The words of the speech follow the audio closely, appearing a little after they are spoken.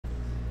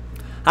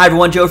Hi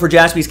everyone, Joe for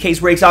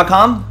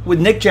JaspysCaseBreaks.com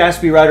with Nick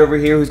Jaspy right over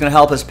here, who's going to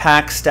help us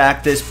pack,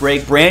 stack this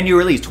break. Brand new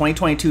release,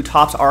 2022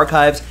 Topps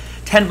Archives,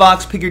 10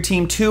 box, pick your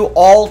team 2,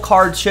 all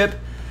card ship.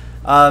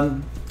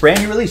 Brand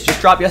new release,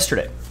 just dropped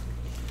yesterday.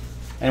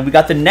 And we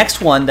got the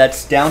next one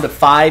that's down to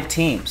 5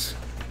 teams.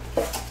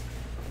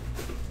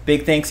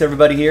 Big thanks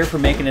everybody here for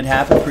making it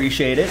happen,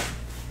 appreciate it.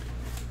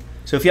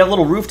 So if you have a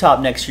little rooftop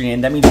next to your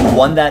name, that means you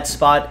won that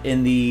spot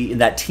in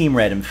that team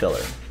random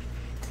filler.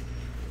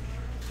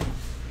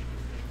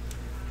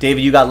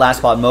 David, you got last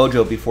spot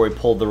mojo before he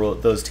pulled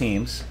those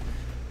teams.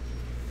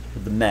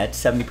 With the Mets,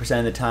 70%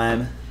 of the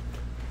time.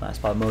 Last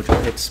spot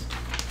mojo hits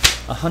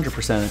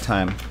 100% of the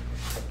time.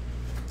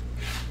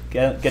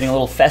 Getting a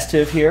little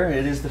festive here.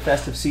 It is the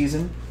festive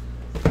season.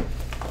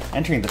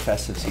 Entering the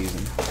festive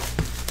season.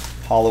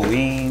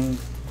 Halloween,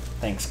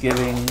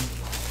 Thanksgiving.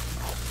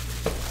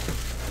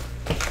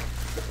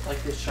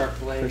 Like this sharp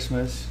blade.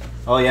 Christmas.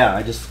 Oh yeah,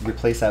 I just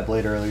replaced that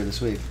blade earlier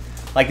this week.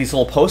 Like these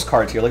little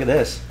postcards here. Look at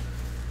this.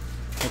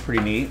 They're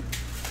pretty neat.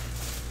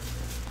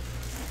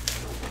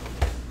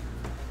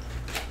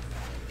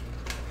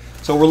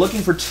 So we're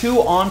looking for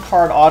 2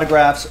 on-card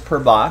autographs per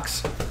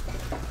box.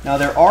 Now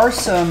there are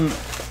some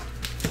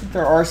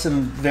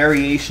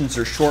variations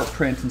or short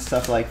prints and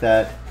stuff like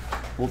that.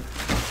 We'll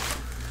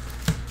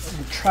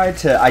try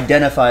to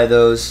identify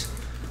those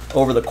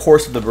over the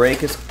course of the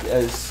break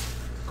as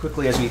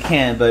quickly as we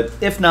can, but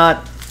if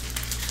not,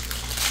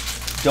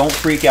 don't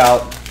freak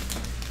out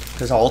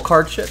because all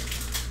card ship.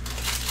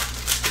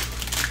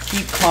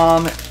 Keep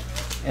calm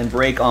and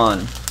break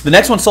on. The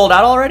next one sold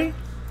out already?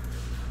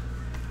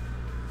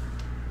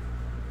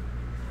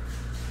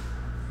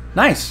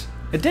 Nice.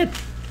 It did.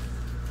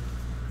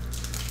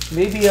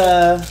 Maybe,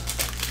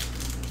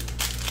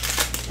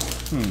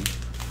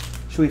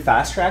 should we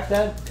fast track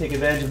that? Take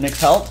advantage of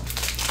Nick's help?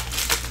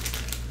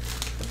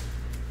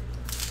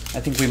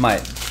 I think we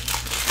might.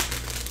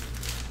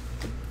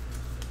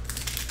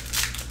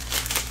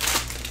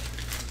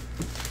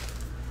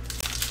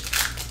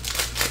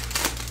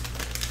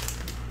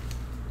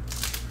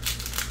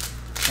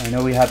 I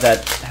know we have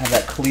that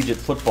collegiate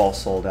football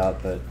sold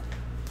out, but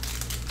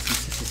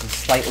since this is a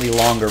slightly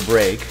longer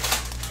break,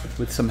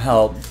 with some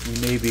help, we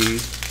may be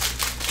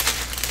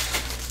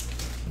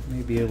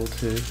able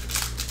to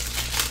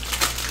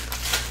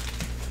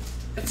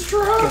It's a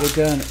trap. get a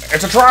gun.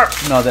 It's a trap.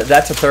 No,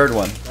 that's a third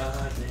one.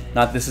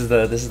 Not this is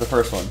the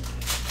first one.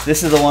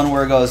 This is the one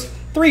where it goes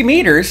 3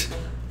 meters,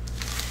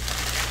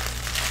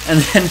 and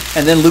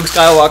then Luke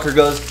Skywalker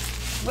goes,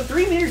 "But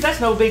 3 meters,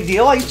 that's no big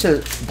deal. I used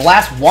to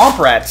blast womp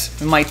rats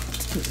in my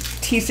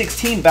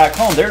T16 back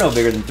home. They're no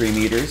bigger than 3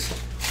 meters."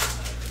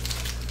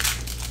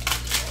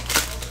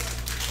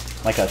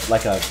 Like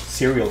a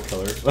serial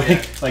killer.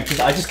 Like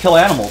I just kill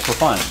animals for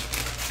fun.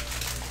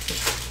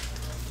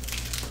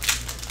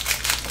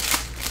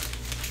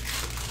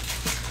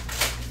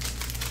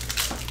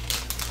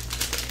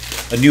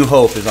 A New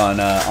Hope is on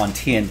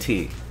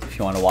TNT if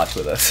you want to watch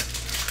with us.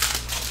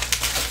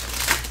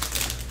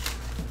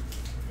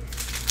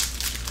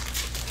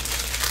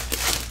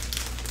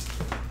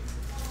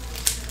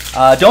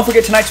 Don't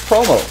forget tonight's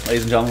promo,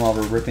 ladies and gentlemen, while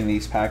we're ripping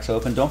these packs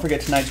open. Don't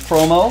forget tonight's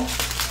promo.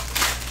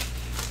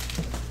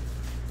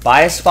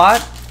 Buy a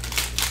spot,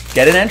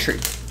 get an entry,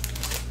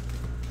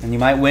 and you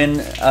might win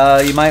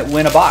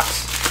a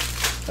box,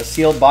 a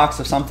sealed box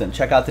of something.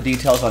 Check out the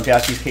details on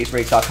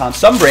JaspysCaseBreaks.com.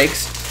 Some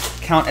breaks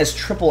count as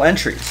triple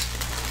entries.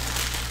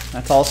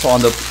 That's also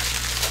on the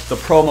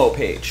promo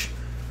page.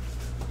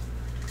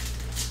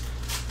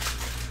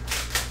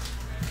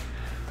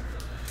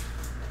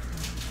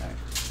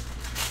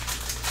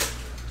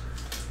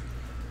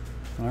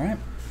 All right,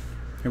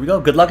 here we go.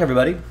 Good luck,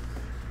 everybody.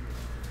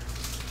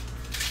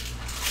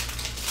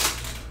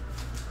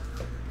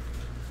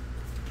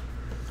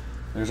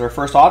 There's our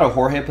first auto,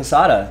 Jorge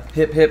Posada.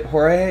 Hip, hip,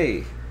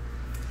 Jorge.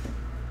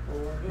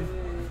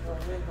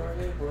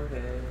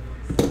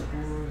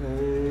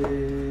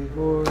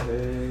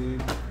 Jorge.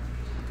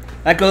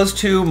 That goes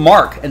to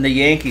Mark and the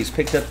Yankees.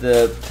 Picked up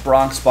the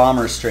Bronx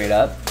Bombers straight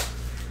up.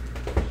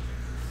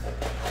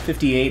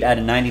 58 out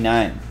of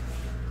 99.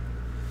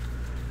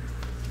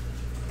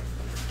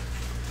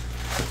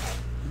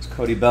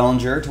 Cody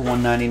Bellinger to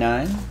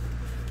 199.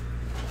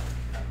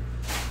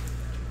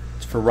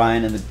 It's for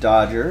Ryan and the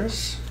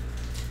Dodgers.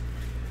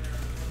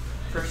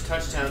 First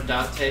touchdown,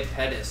 Dante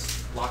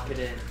Pettis. Lock it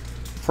in.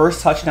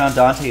 First touchdown,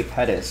 Dante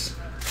Pettis.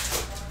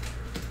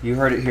 You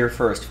heard it here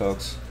first,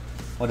 folks.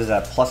 What is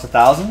that, plus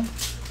 1,000?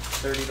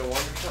 30 to 1 or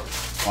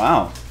something.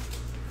 Wow.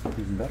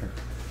 Even better.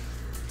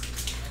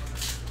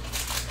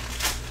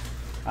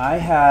 I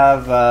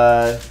have,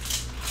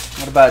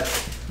 what about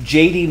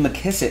J.D.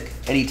 McKissick,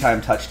 anytime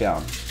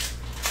touchdown?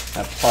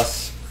 At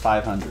plus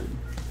 500.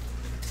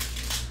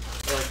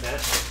 I like that.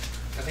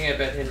 I think I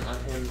bet him on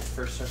him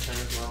first touchdown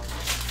as well.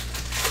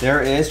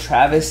 There is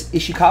Travis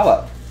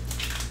Ishikawa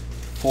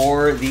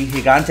for the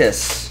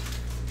Gigantes.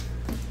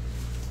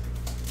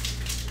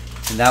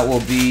 And that will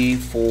be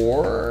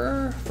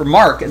for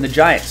Mark and the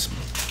Giants.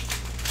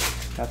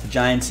 Got the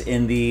Giants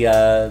in the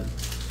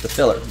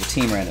filler, the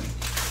team random.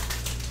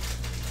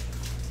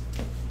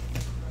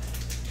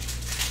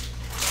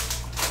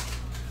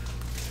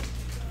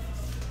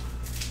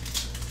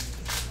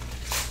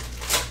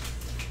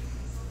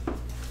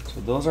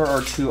 those are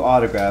our 2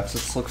 autographs.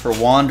 Let's look for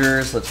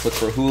Wanders. Let's look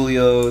for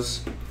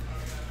Julios.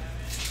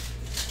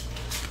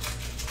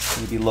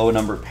 Maybe low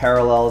number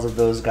parallels of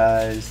those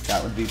guys.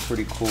 That would be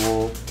pretty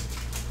cool.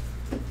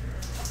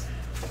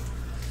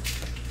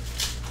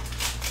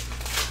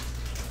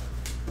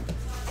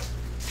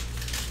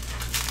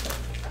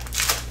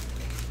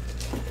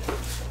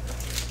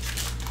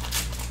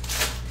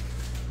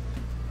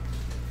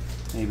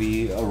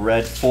 Maybe a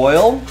red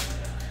foil.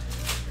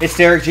 It's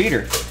Derek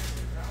Jeter.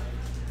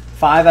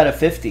 5 out of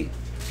 50.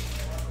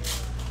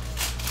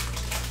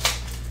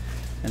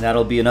 And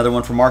that'll be another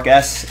one for Mark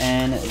S.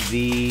 and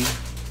the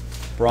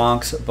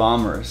Bronx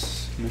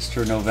Bombers.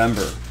 Mr.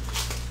 November.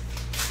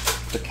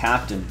 The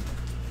captain.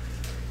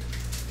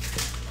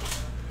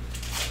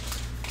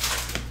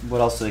 What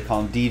else do they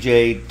call him?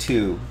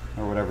 DJ2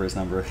 or whatever his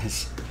number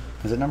is.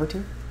 Is it number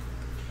 2?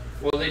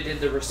 Well, they did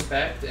the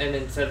respect, and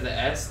instead of the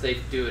S, they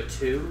do a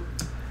 2.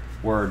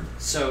 Word.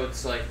 So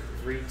it's like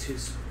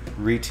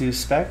Ritu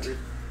Spect?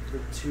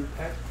 Ritu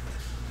Peck.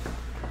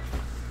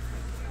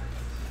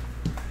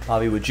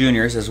 Bobby Wood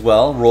Juniors as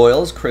well.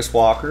 Royals, Chris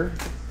Walker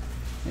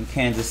in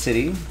Kansas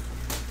City.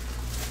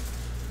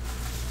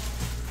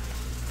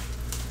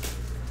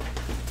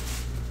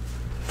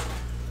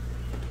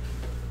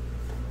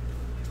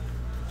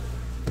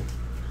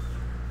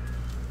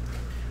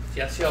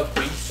 Yasiel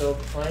Puig still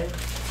playing?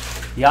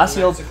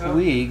 Yasiel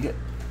Puig,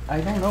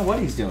 I don't know what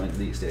he's doing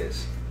these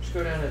days. Just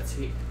go down to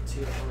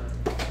Tijuana.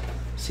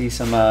 See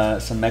some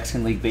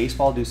Mexican League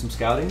baseball, do some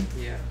scouting.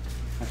 Yeah.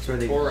 That's where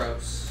they.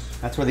 Toros.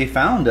 That's where they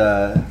found.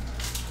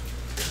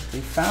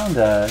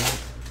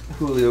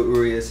 Julio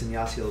Urias and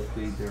Yasiel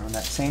Puig. They're on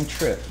that same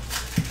trip. I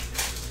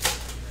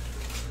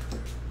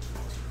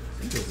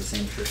think it was the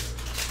same trip.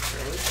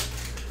 Really?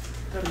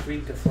 I thought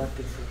Puig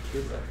deflected from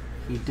Cuba.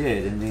 He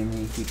did, and then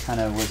he kind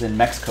of was in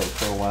Mexico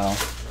for a while,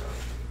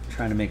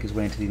 trying to make his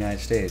way into the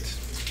United States.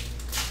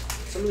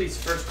 Some of these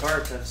first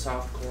cards have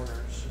soft corners.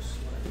 Just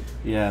like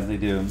Yeah, they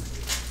do.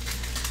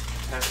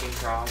 packing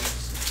problems.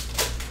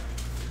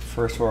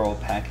 First world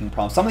packing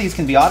problem. Some of these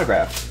can be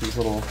autographed. These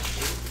little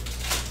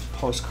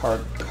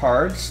postcard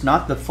cards,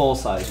 not the full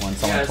size one.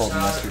 Someone told me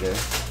yesterday.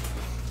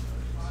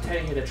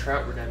 Teddy hit a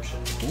Trout redemption.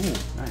 Ooh,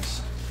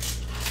 nice.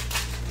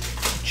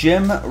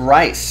 Jim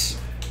Rice.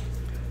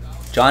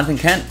 Jonathan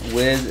Kent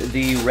with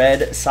the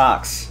Red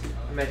Sox.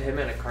 I met him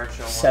at a card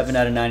show once. 7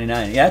 out of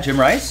 99. Yeah, Jim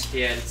Rice?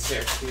 Yeah, in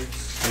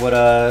Syracuse. What,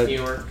 New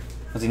York.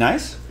 Was he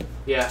nice?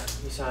 Yeah,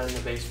 he signed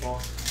the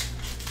baseball.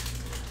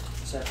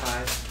 Said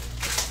hi.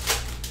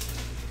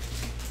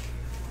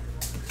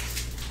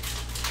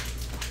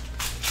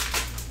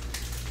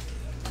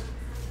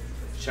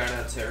 Shout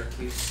out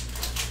Syracuse.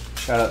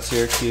 Shout out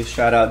Syracuse.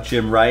 Shout out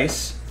Jim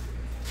Rice.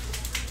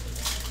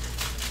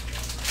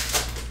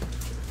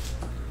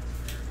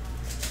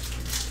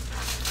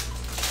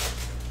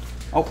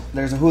 Oh,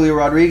 there's a Julio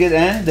Rodriguez,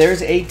 and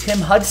there's a Tim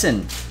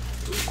Hudson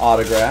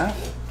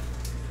autograph.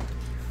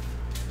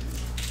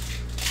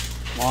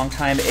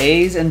 Longtime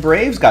A's and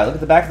Braves guy. Look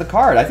at the back of the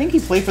card. I think he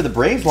played for the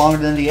Braves longer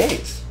than the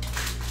A's.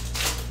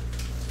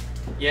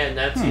 Yeah, and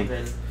that's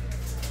even,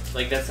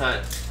 like, that's not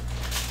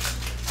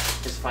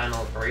his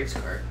final Braves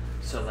card.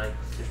 So, like,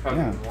 there's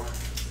probably more.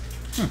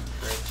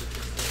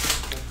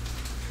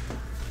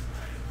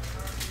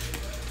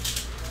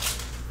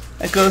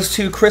 That goes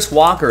to Chris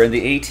Walker in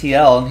the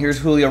ATL, and here's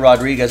Julio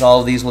Rodriguez. All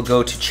of these will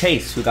go to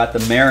Chase, who got the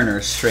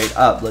Mariners straight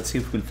up. Let's see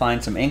if we can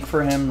find some ink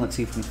for him. Let's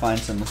see if we can find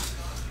some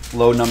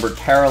low-numbered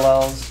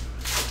parallels.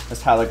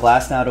 That's Tyler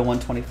Glass now to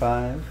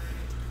 125.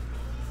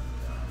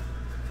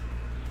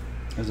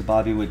 There's a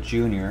Bobby Wood Jr.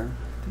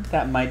 I think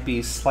that might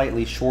be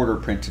slightly shorter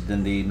printed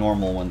than the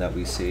normal one that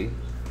we see.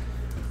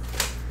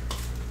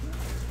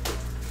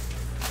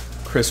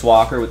 Chris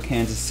Walker with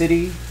Kansas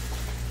City.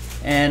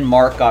 And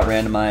Mark got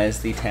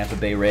randomized the Tampa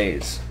Bay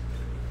Rays.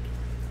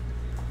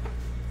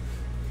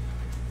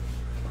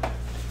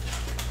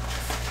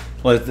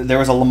 Well, there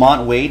was a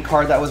Lamont Wade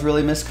card that was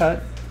really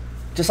miscut.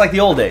 Just like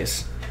the old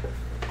days.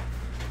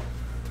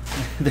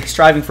 They're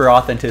striving for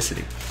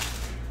authenticity.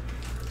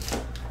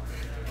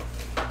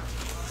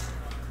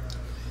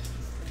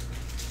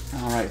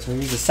 All right, so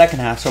here's the second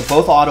half. So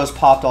both autos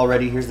popped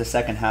already. Here's the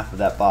second half of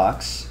that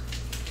box.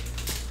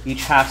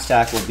 Each half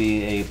stack will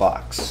be a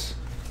box.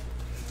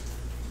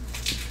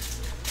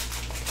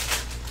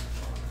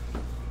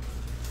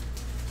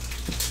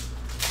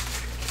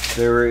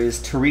 There is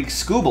Tariq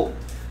Skubal,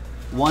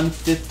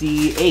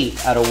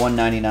 158 out of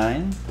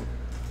 199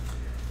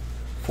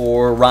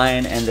 for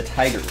Ryan and the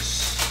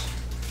Tigers.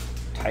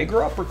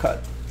 Tiger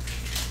uppercut.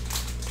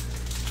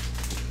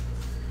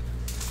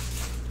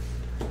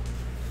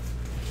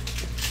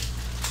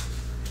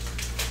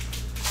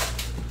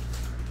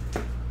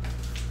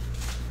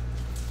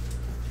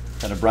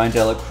 Got a Brian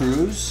De La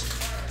Cruz,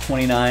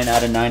 29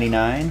 out of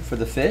 99 for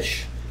the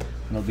Fish.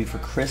 And it'll be for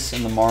Chris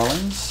and the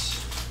Marlins.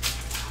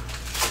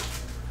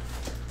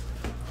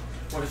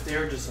 What if they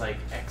were just like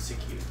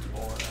execute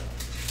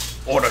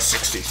Order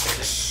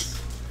 66.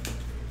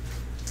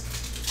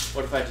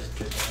 What if I just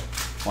did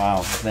that?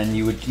 Wow, then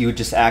you would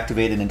just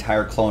activate an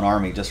entire clone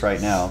army just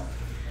right now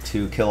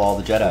to kill all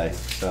the Jedi.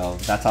 So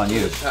that's on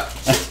you.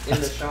 In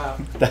the shop.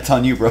 That's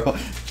on you, bro.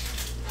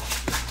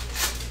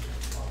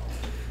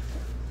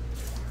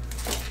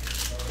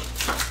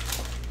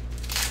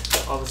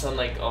 All of a sudden,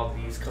 like, all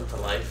these come to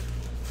life.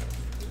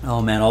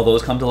 Oh man, all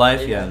those come to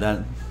life. Yeah,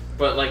 that.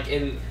 But like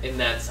in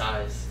that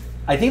size.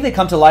 I think they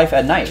come to life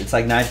at night. It's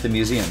like Night at the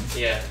Museum.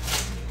 Yeah.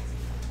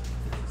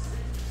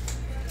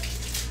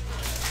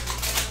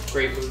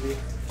 Great movie.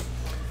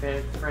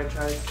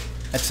 Franchise.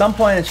 At some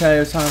point in China,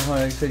 you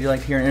said you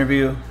like to hear an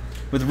interview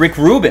with Rick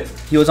Rubin.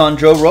 He was on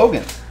Joe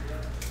Rogan.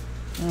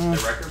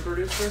 The record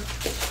producer?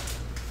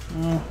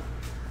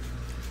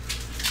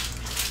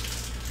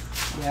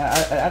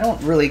 Yeah, I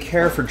don't really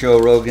care for Joe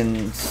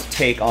Rogan's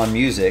take on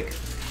music.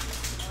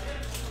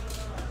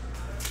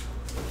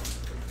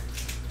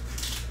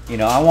 You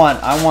know, I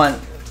want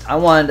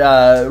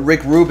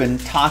Rick Rubin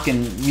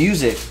talking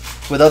music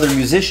with other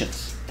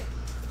musicians,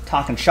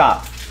 talking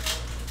shop.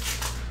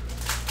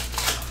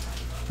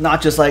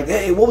 Not just like,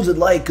 hey, what was it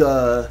like?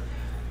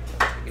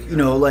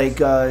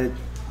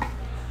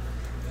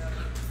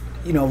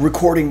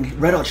 Recording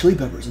Red Hot Chili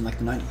Peppers in like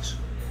the '90s.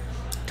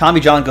 Tommy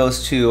John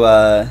goes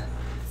to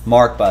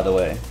Mark, by the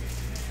way.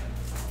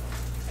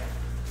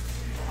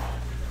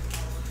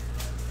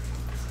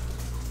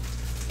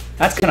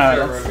 That's kind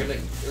Joe of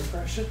Rogan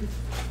impression.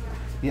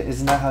 Yeah,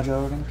 isn't that how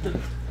Joe Rogan?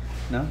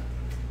 No.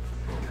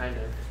 Kind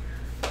of.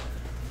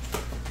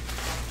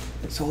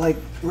 So, like,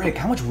 Rick,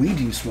 how much weed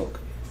do you smoke?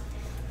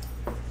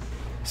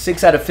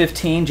 6 out of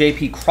 15,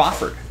 J.P.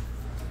 Crawford.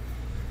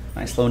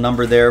 Nice low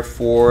number there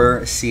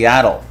for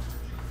Seattle.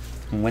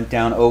 Went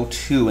down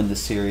 0-2 in the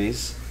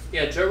series.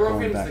 Yeah, Joe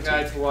Rogan's the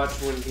guy to watch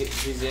when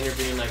he's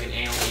interviewing like an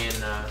alien.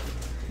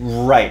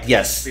 Right.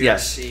 Yes.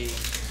 conspiracy.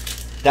 Yes.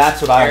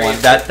 That's what I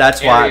want.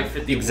 That's why. Area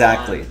 51.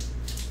 Exactly.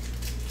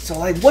 So,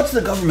 like, what's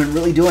the government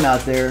really doing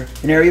out there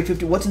in Area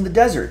 50? What's in the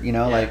desert? You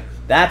know, Yeah. like,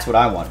 that's what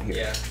I want to hear.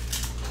 Yeah.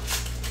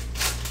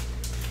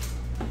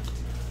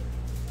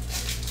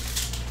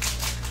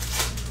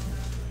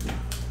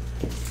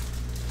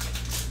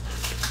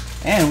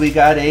 And we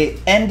got a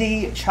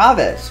Andy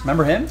Chavez.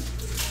 Remember him?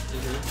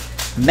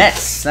 Mm-hmm.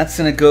 Mets. That's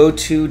going to go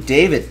to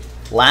David.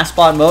 Last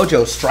Spot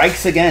Mojo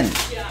strikes again.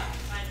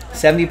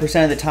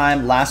 70% of the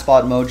time, Last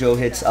Spot Mojo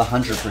hits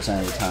 100%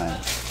 of the time.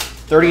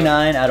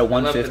 39 out of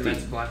 150. I love the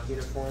Mets black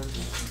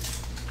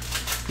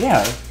uniforms.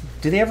 Yeah.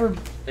 Did they ever...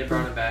 They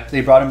brought him back.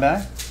 They brought him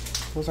back?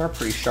 Those are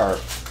pretty sharp.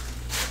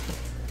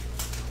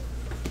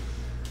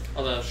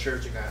 Although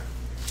shirts you got.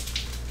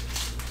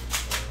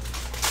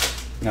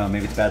 No,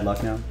 maybe it's bad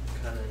luck now.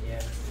 Kind of, yeah.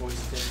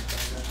 Voiced in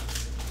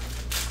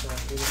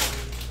black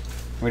uniform.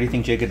 Where do you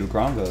think Jacob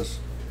DeGrom goes?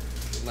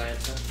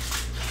 Atlanta.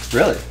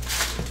 Really?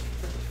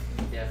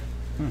 Yeah.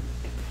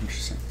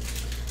 Interesting.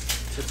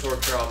 To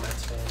torture all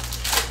Mets fans.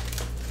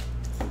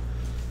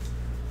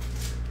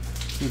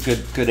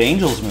 Good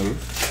Angels move.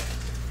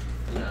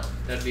 No,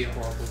 that'd be a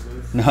horrible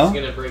move. No?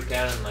 He's gonna break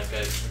down in like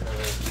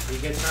he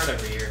gets hurt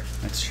every year.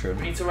 That's true.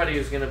 We need somebody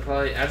who's gonna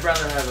play. I'd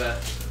rather have a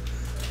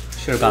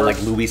Should have gone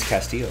like Luis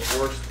Castillo.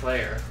 worst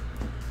player.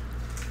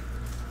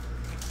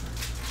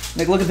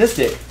 Nick, look at this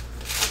dick.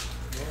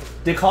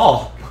 Dick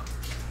Hall.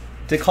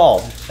 Dick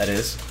Hall, that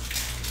is.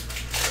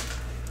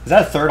 Is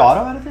that a third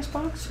auto out of this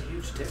box? It's a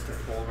huge dick to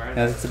pull, right?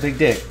 Yeah, that's a big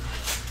dick.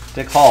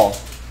 Dick Hall.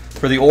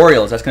 For the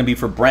Orioles, that's going to be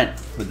for Brent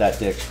with that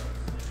dick.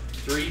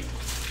 3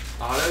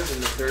 autos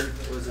and the third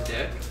was a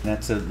dick.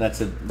 That's a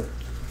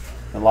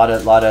lot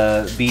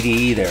of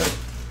BDE there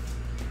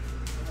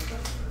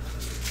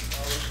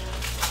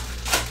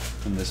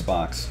in this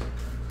box.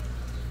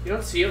 You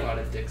don't see a lot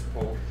of dicks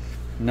pulled.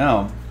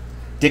 No.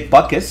 Dick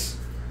Butkus.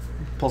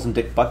 Pull some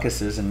Dick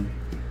Butkuses in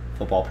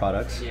football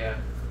products. Yeah.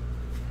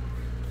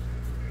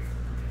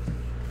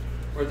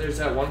 Or there's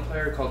that one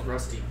player called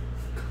Rusty.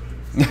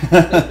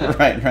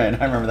 right. I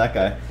remember that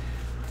guy.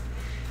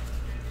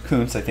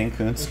 Kuntz, I think.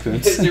 Kuntz.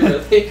 Is it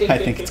really? I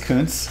think it's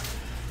Kuntz.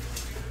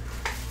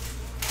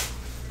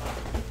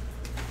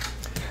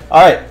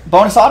 All right,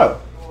 bonus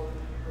auto.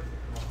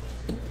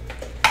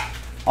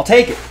 I'll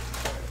take it.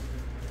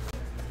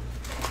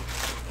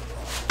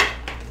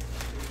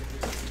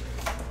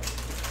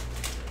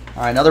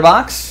 All right, another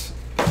box.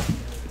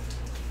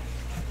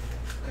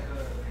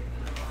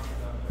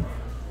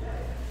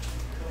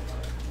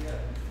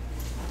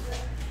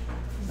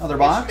 Another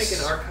box. Make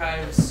an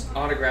archives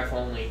autograph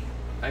only.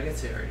 I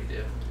guess they already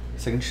do.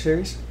 Signature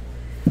series.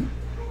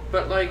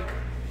 But like,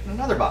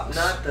 Another box.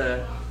 not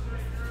the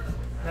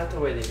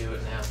way they do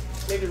it now.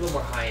 Maybe a little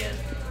more high end.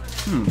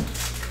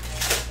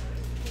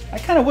 I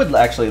kind of would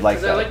actually like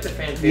Because that. I like the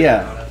fan favorite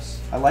Yeah. autos.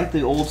 I like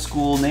the old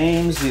school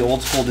names, the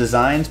old school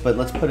designs, but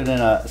let's put it in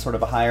a sort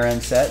of a higher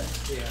end set.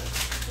 Yeah.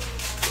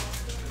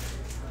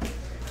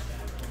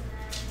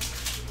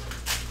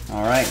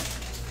 All right.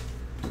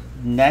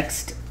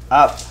 Next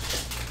up.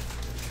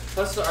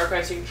 Plus the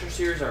archive signature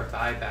series are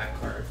buyback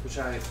cards, which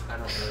I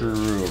don't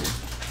really. True.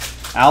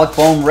 Alec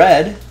Boehm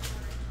red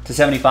to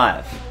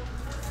 75.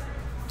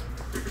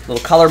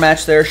 Little color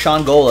match there.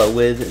 Sean Gola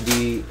with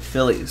the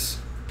Phillies.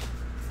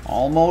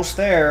 Almost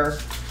there.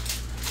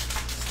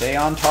 Stay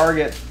on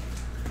target.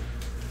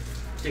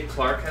 Dick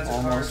Clark has a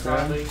card, Almost there.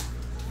 probably.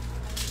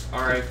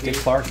 R.I.P. Dick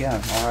Clark,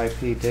 yeah.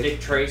 R.I.P. Dick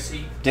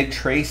Tracy. Dick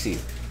Tracy.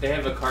 They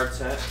have a card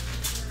set.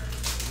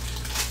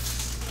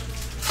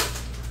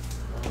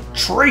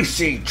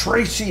 Tracy.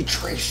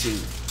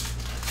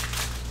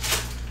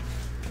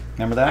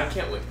 Remember that? I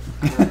can't wait.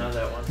 I don't know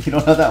that one. You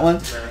don't know that one?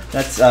 No.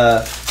 That's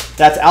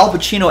Al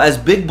Pacino as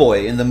Big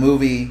Boy in the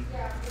movie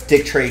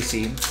Dick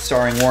Tracy,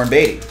 starring Warren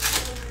Beatty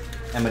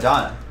and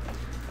Madonna.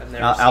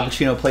 Al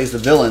Pacino plays the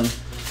villain,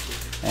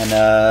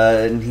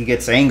 and he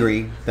gets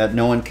angry that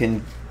no one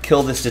can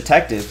kill this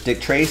detective,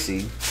 Dick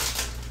Tracy.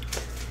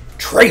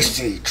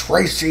 Tracy.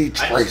 I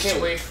just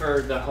can't wait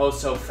for the Ho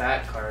So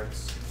Fat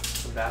cards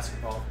from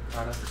basketball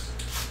products.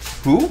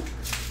 Who?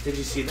 Did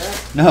you see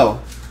that? No.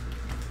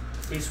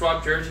 He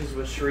swapped jerseys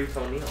with Sharif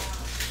O'Neal.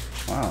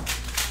 Wow.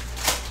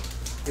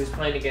 He was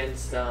playing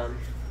against somebody.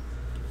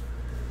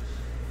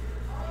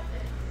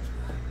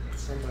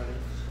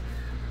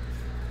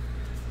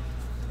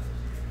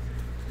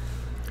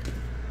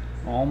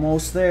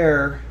 Almost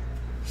there.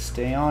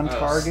 Stay on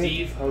target.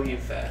 Steve Ho You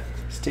Fat.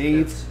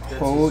 Steve That's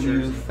Ho his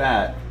You jersey.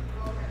 Fat.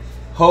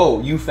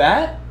 Ho You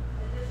Fat?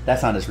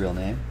 That's not his real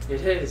name.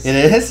 It is. It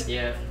is?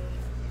 Yeah.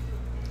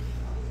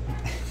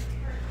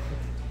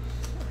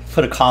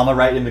 Put a comma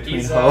right in between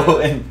He's, Ho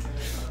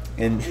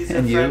and He's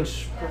a you.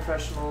 French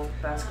professional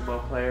basketball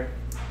player.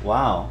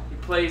 Wow. He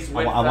plays I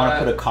with. want to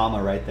put a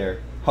comma right there.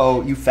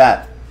 Ho You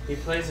Fat. He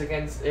plays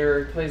with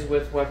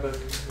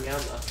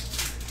Wembanyama.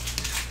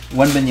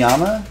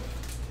 Wembanyama?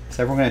 Is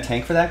everyone going to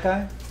tank for that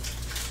guy?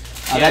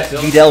 Yeah, That's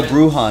Bill Vidal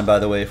Simmons. Brujan, by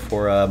the way,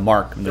 for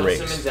Mark in the Bill race.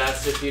 Simmons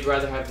asked if he'd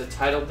rather have the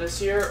title this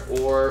year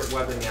or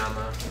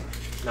Wembanyama,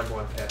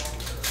 #1 pick.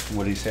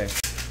 What did he say?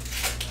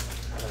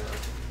 I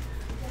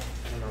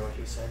don't know what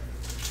he said.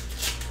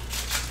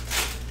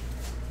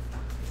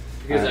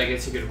 Because I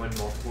guess he could win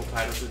multiple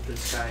titles with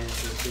this guy in the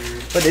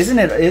series. But isn't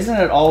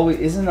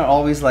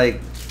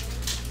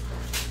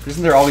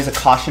there always a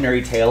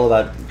cautionary tale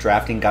about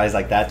drafting guys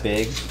like that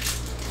big?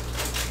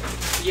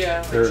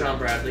 Yeah, like Sean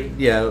Bradley.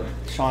 Yeah,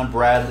 Sean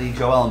Bradley,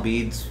 Joel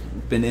Embiid's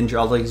been injured,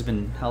 although he's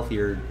been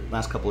healthier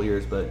last couple of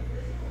years. But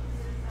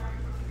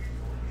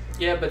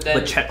Yeah, but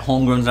then. Chet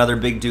Holmgren's another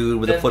big dude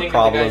with a then foot think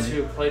problem. Of the guys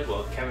who played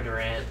well, Kevin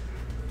Durant.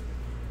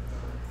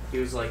 He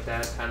was like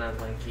that, kind of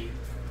lanky.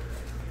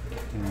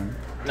 Yeah.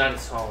 Not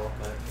as tall,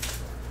 but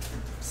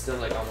still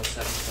like almost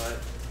 7 foot.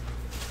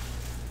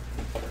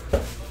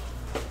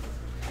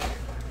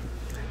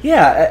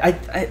 Yeah,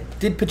 I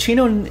did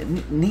Pacino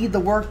need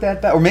the work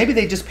that bad? Or maybe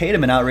they just paid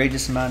him an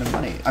outrageous amount of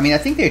money. I mean, I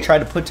think they tried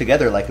to put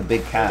together like a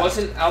big cast.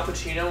 Wasn't Al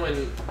Pacino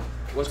in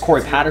what's Corey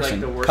considered,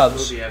 Patterson, like the worst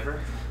Cubs. movie ever?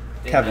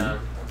 Kevin.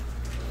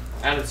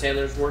 Adam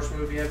Sandler's worst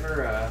movie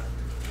ever.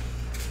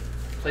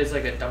 Plays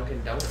like a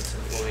Dunkin' Donuts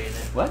employee in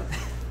it. What?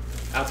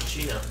 Al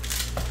Pacino.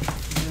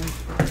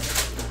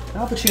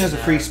 Al Pacino's a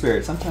free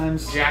spirit.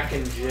 Sometimes. Jack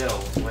and Jill,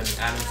 when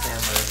Adam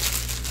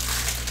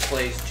Sandler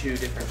plays 2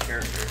 different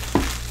characters.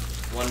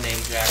 One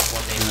named Jack,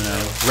 one named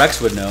Jill.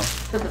 Rex would know.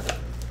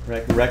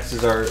 Rex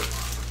is our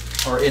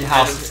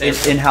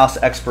in-house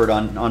expert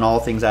on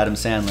all things Adam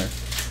Sandler.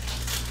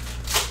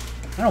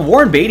 I don't know.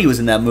 Warren Beatty was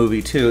in that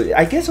movie too.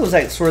 I guess it was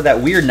like sort of that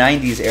weird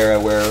 '90s era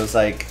where it was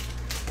like,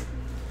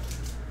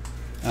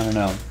 I don't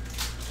know,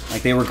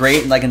 like they were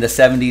great like in the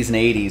 '70s and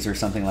 '80s or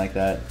something like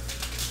that,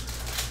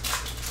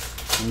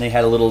 and they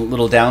had a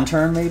little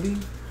downturn maybe.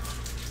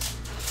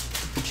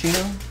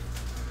 Pacino.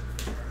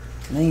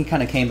 And then he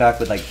kind of came back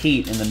with like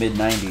Heat in the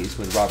mid-'90s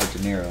with Robert De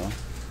Niro.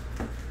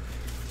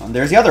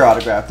 There's the other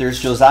autograph.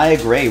 There's Josiah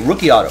Gray,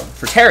 rookie auto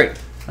for Terry.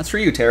 That's for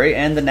you, Terry.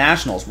 And the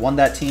Nationals won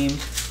that team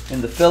in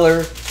the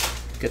filler.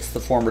 Gets the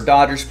former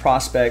Dodgers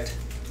prospect.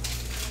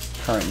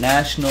 Current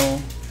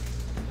National.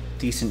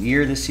 Decent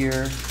year this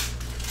year.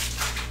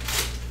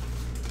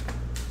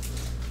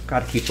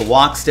 Got to keep the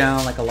walks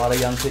down like a lot of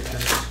young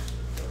pitchers.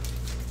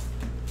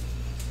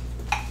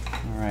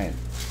 All right.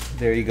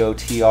 There you go,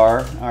 TR.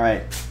 All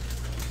right.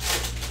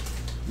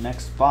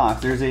 Next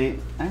box, there's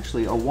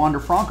actually a Wander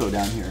Franco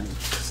down here.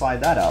 Slide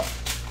that out.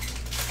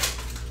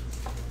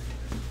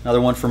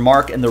 Another one for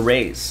Mark and the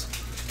Rays.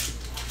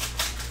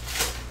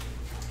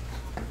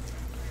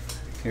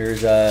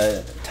 Here's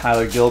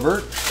Tyler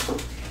Gilbert.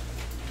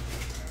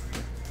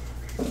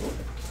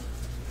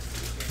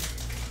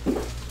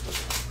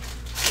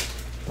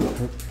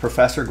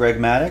 Professor Greg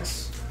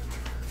Maddux.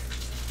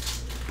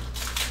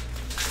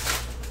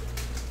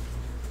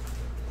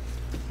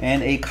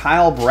 And a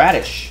Kyle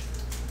Bradish.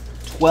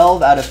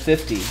 12 out of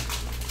 50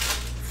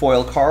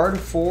 foil card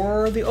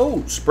for the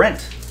O's.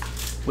 Brent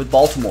with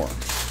Baltimore.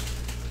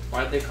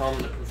 Why did they call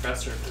him the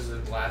professor? Because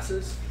of the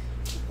glasses?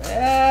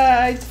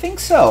 I think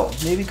so.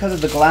 Maybe because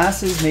of the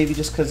glasses, maybe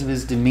just because of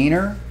his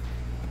demeanor.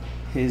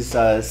 His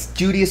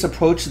studious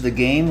approach to the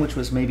game, which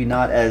was maybe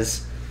not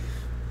as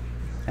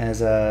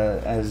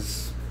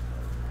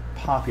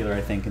popular,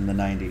 I think, in the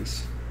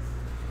 90s.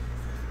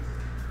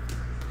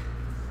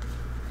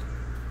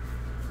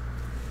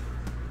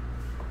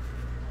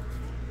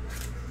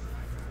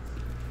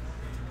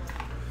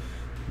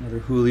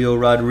 Another Julio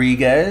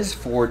Rodriguez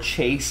for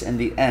Chase and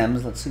the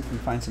M's. Let's see if we can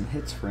find some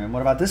hits for him.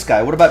 What about this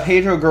guy? What about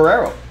Pedro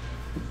Guerrero?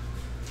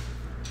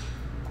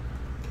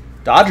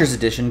 Dodgers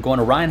edition going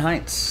to Ryan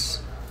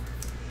Heintz.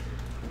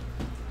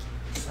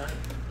 Sign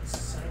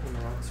in the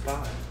wrong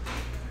spot.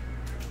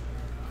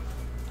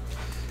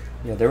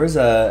 Yeah, there was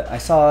I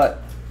saw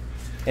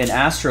an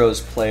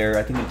Astros player,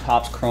 I think in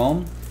Topps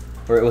Chrome,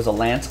 where it was a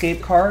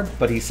landscape card,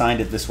 but he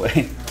signed it this way.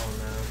 Oh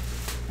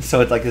no.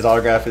 So it's like his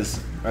autograph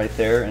is right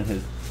there and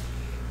his.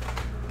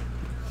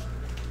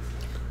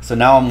 So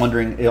now I'm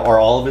wondering, are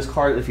all of his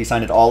cards, if he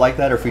signed it all like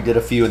that, or if he did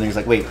a few and then he's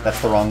like, wait, that's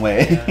the wrong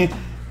way.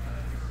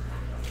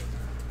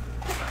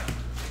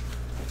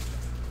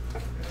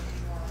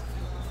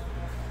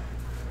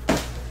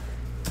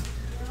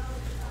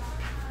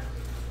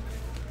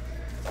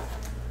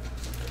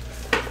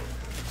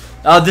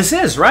 Yeah. This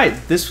is right.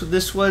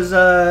 This was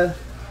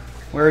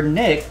where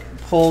Nick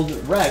pulled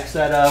Rex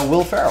at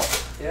Will Ferrell.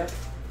 Yeah.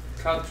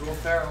 Cubs, Will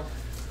Ferrell.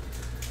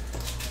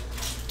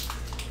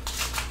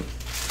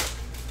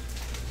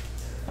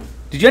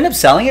 Did you end up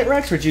selling it,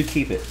 Rex, or did you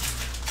keep it?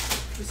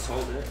 He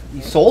sold it.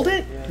 You sold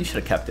it? Yeah. You should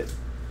have kept it.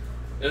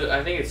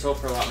 I think it sold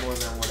for a lot more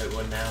than what it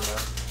would now,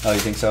 though. Oh, you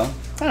think so?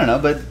 I don't know,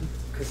 but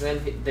Because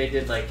then they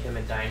did like him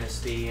in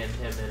Dynasty and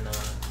him in.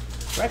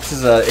 Rex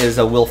is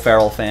a Will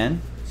Ferrell fan.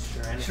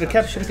 Sure, and Should have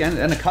kept. Should have,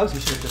 and the Cubs. He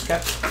should have just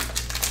kept it.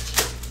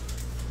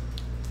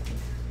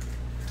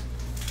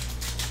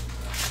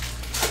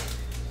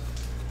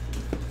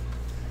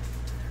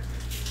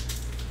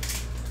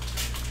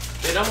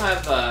 They don't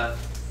have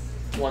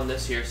one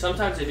this year.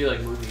 Sometimes they do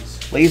like movies.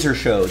 Laser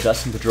Show,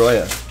 Dustin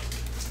Pedroia.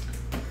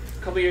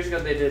 A couple years ago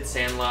they did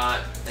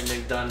Sandlot, and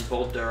they've done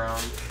Bull Durham.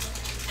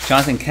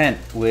 Jonathan Kent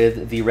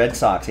with the Red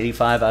Sox,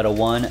 85 out of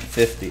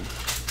 150.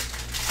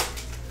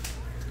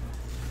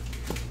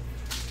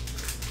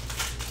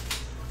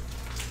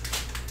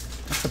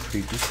 That's a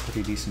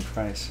pretty decent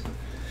price.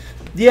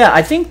 Yeah,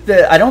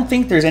 I don't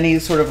think there's any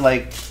sort of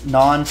like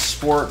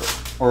non-sport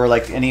or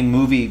like any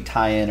movie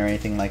tie-in or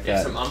anything like Yeah,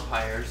 that. some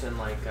umpires and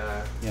like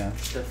Yeah,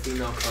 the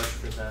female coach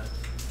for the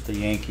the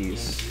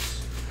Yankees.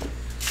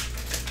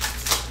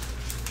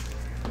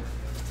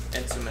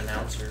 And some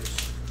announcers.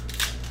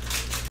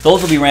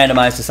 Those will be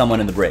randomized to someone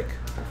in the break.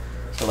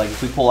 So like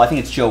if we pull, I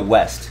think it's Joe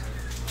West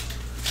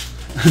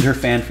under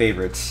fan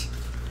favorites,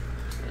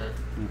 Yeah.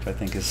 which I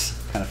think is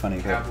kind of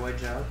funny. Cowboy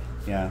Joe.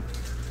 Yeah.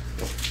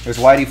 There's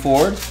Whitey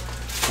Ford,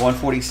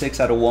 146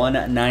 out of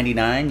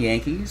 199,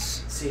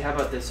 Yankees. See, how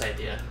about this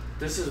idea?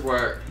 This is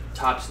where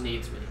Topps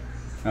needs me.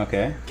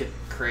 Okay. Get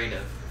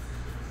creative.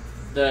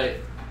 The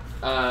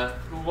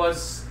who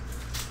was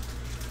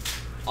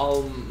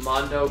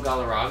Armando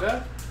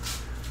Galarraga?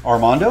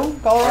 Armando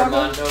Galarraga?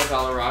 Armando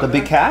Galarraga. The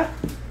big cat?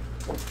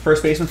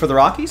 First baseman for the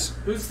Rockies?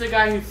 Who's the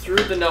guy who threw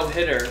the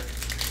no-hitter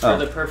for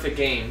the perfect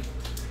game?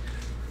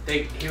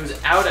 He was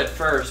out at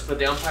first, but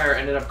the umpire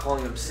ended up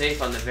calling him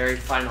safe on the very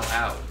final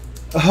out.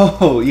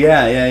 Oh,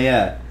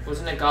 yeah.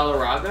 Wasn't it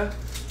Galarraga?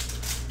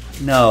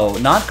 No,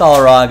 not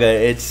Galarraga.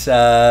 It's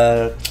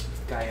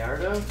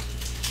Gallardo?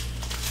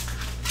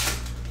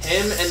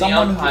 Him and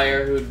Someone the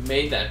umpire who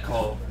made that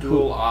call.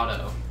 Dual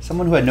auto.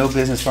 someone who had no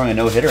business throwing a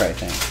no-hitter, I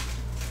think.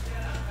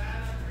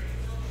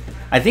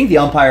 I think the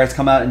umpire has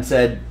come out and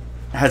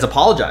has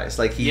apologized.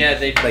 Like he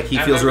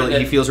feels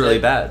really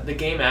bad. The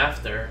game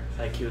after,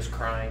 like he was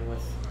crying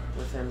with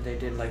him. They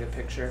did like a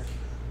picture.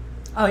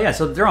 Oh yeah,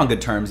 so they're on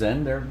good terms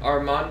then. They're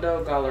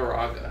Armando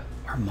Galarraga.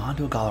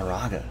 Armando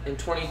Galarraga. In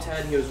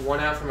 2010, he was one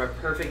out from a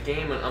perfect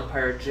game when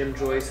umpire Jim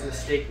Joyce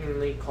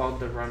mistakenly called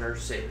the runner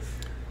safe.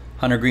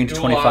 Hunter Green to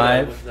Dual auto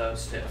 25 with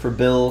those two. for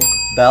Bill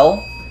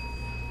Bell.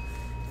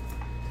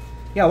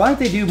 Yeah, why don't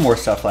they do more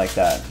stuff like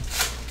that?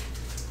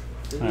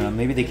 I don't know,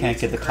 maybe they can't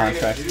get the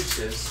contract.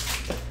 Juices.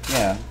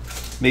 Yeah,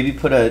 maybe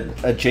put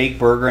a Jake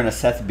Berger and a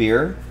Seth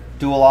Beer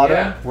dual auto.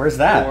 Yeah. Where's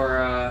that?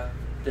 Or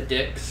the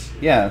Dicks.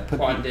 Yeah,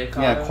 Quad Dick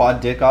yeah, auto.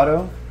 Quad Dick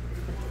auto.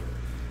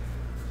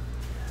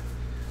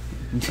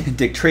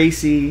 Dick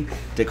Tracy,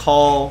 Dick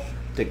Hall,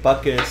 Dick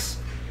Butkus.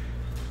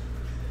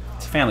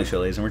 It's a family show,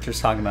 ladies, and we're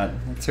just talking about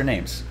what's their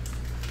names.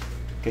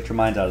 Get your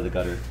minds out of the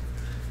gutter.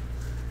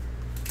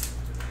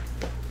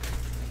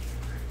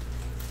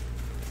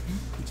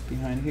 What's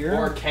behind here?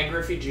 Or Ken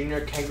Griffey Jr.,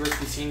 Ken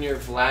Griffey Sr.,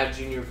 Vlad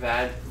Jr.,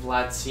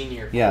 Vlad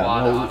Sr. Yeah,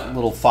 Quad auto.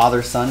 little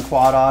father-son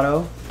quad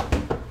auto.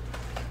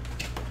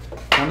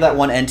 Remember that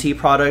one NT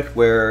product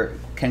where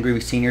Ken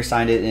Griffey Sr.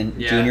 signed it in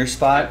junior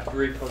spot? I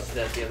reposted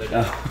that the other day.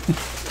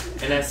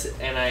 Oh.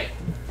 and I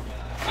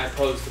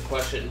posed the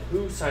question,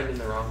 who signed in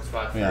the wrong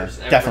spot Yeah,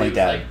 first? And definitely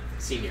everybody Dad. was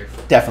like, Senior.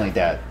 Definitely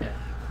Dad. Yeah.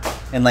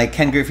 And like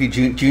Ken Griffey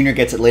Jr.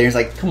 gets it later. He's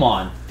like, "Come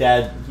on,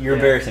 Dad, you're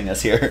Yeah. embarrassing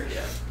us here."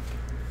 Yeah.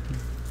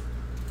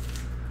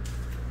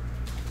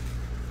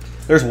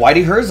 There's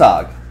Whitey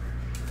Herzog.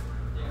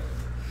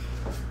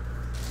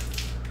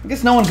 I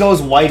guess no one goes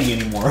Whitey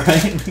anymore,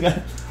 right? We got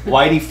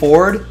Whitey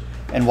Ford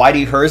and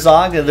Whitey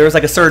Herzog. There was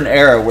like a certain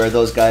era where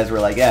those guys were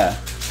like, yeah.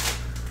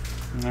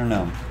 I don't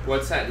know.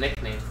 What's that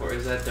nickname for?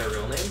 Is that their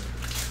real name?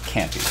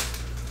 Can't be.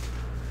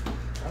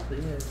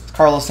 is.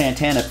 Carlos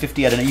Santana,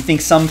 50 out of 9. You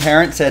think some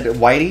parent said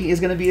Whitey is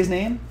going to be his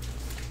name?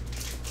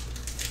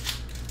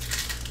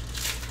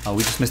 Oh,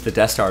 we just missed the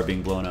Death Star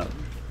being blown up.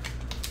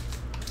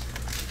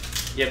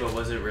 Yeah, but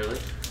was it really?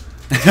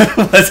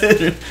 Was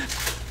it?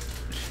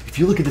 If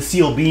you look at the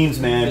steel beams,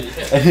 man,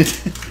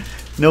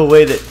 no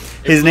way that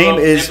his name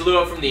is. It blew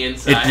up from the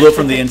inside. It blew up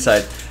from the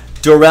inside.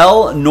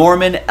 Darrell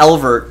Norman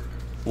Elvert,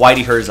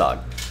 Whitey Herzog.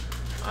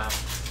 Wow.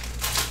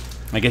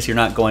 I guess you're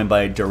not going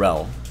by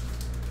Darrell.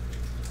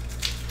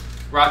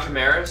 Roger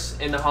Maris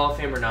in the Hall of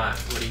Fame or not?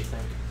 What do you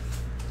think?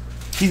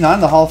 He's not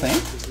in the Hall of Fame?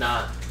 He's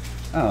not.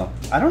 Oh,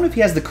 I don't know if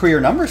he has the career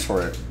numbers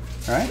for it.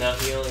 All right. No,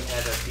 he only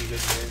had a few good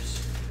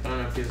years. I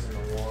don't know if he was in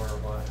the war or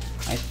what.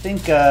 I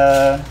think.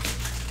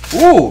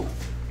 Ooh,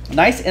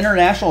 nice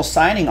international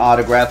signing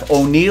autograph,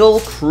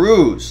 O'Neal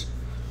Cruz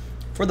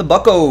for the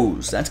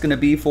Buccos. That's going to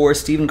be for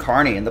Stephen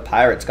Carney and the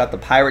Pirates. Got the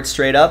Pirates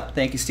straight up.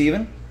 Thank you,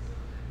 Stephen.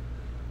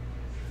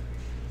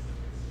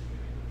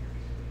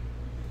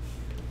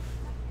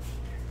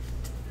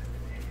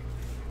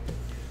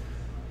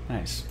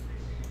 Nice.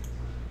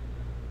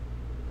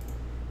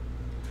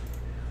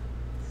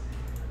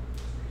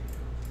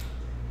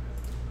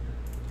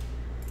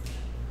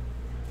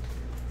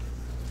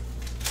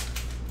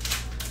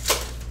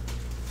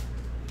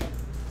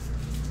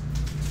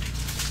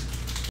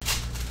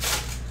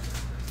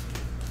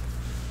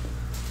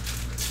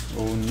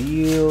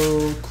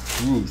 O'Neal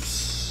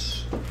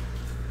Cruz.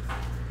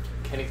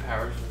 Kenny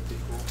Powers would be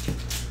cool.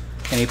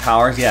 Kenny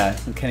Powers, yeah.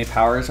 Kenny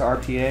Powers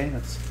RPA.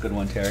 That's a good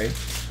one, Terry.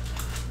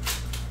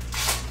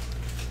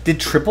 Did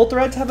Triple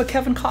Threads have a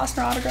Kevin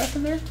Costner autograph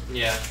in there?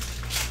 Yeah.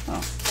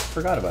 Oh,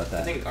 forgot about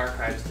that. I think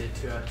Archives did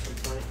too at some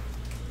point.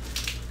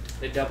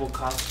 They double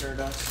Costner'd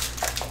us.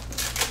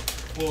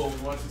 Whoa,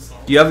 what's this song?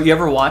 You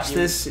ever watch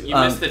this? You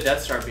missed the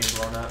Death Star being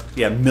blown up.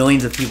 Yeah,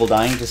 millions of people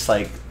dying, just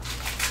like.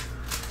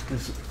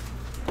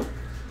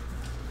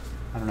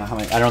 I don't know how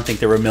many. I don't think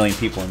there were a million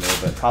people in there,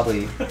 but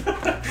probably.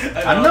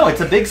 I don't know.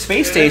 It's a big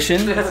space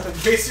station.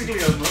 It's basically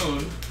a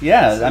moon.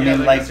 Yeah, So, I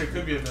mean, I like. guess there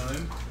could be a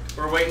million.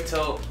 We're waiting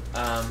until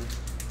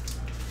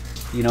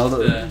You know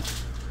the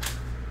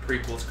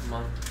prequels come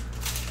on,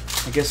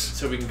 I guess.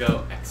 so we can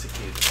go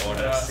execute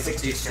Order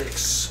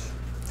 66.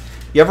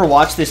 You ever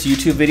watch this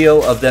YouTube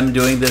video of them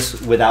doing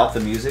this without the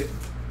music?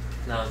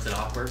 No, is it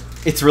awkward?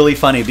 It's really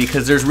funny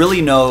because there's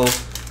really no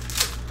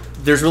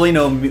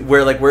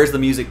where's the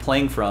music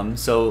playing from.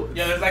 So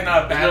Yeah, there's like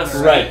not a band. There's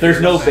no- right,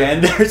 there's no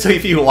band there. So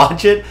if you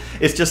watch it,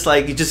 it's just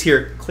like you just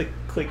hear click,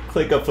 click,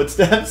 click of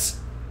footsteps,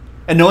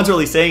 and no one's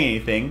really saying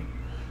anything.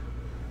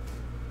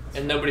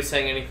 And nobody's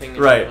saying anything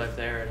in Right. real life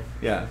there.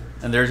 Yeah,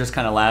 and they're just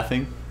kind of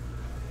laughing.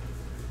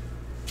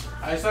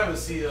 I still haven't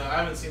seen. I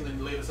haven't seen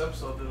the latest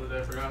episode the other day.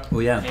 I forgot.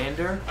 Well, yeah,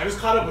 Ander? I just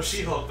caught up with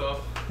She-Hulk though.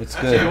 it's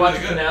Actually, good. Did you I watch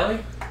really the good.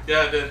 finale? Yeah,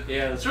 I did.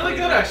 Yeah, It's really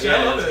good actually. Yeah,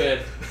 I love it's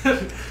it.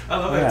 good. I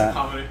love Oh, it. yeah. It's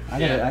comedy. I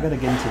gotta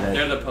get into that.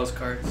 They're the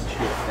postcards. Shit,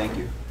 thank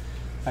you.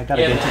 I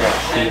gotta Yeah, get into the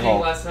that ending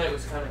She-Hulk. last night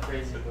was kind of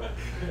crazy.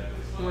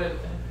 But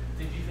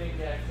did you think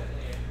that?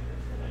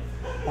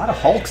 A lot of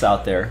Hulks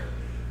out there.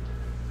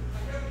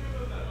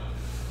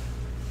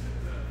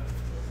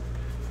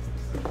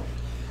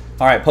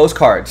 All right,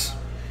 postcards.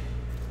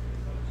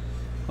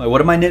 Wait,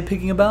 what am I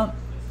nitpicking about?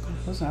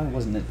 I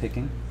wasn't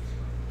nitpicking.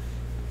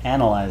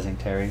 Analyzing,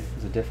 Terry.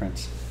 There's a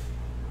difference.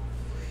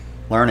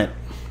 Learn it.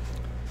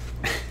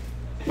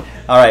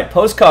 All right,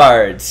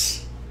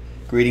 postcards.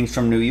 Greetings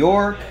from New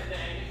York.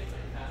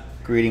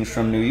 Greetings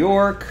from New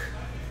York.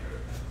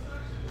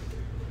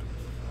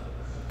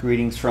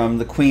 Greetings from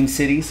the Queen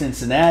City,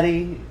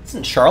 Cincinnati.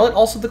 Isn't Charlotte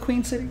also the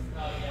Queen City?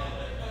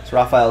 It's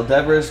Rafael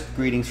Devers.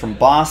 Greetings from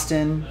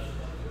Boston.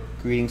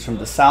 Greetings from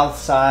the South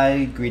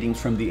Side. Greetings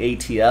from the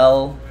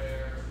ATL.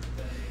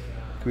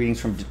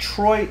 Greetings from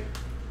Detroit.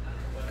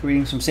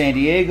 Greetings from San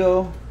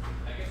Diego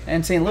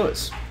and St.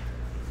 Louis.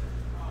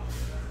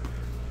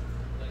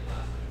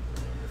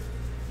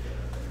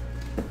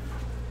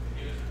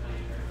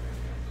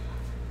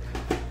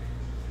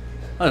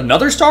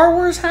 Another Star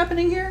Wars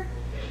happening here?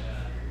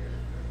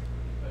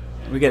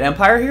 We get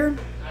Empire here?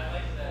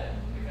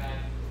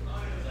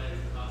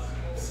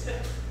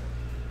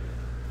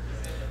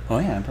 Oh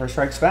yeah, Empire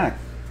Strikes Back.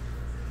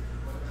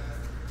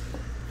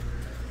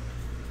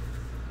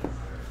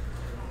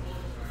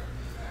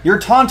 Your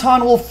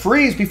Tauntaun will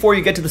freeze before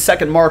you get to the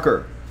second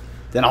marker.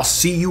 Then I'll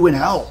see you in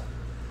hell.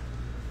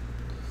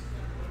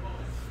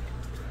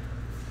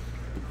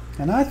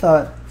 And I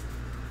thought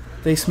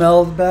they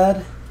smelled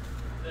bad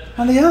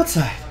on the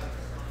outside.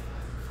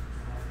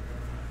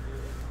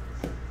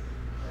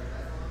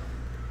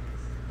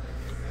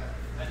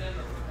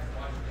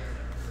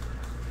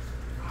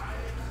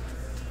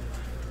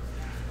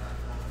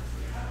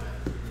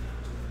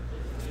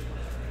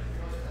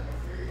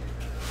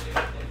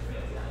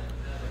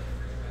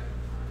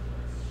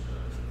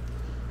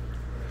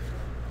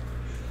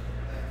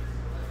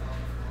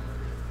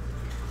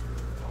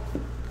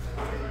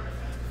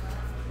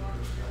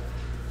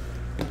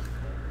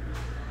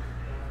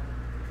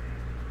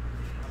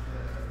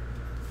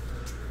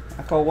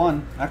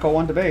 Echo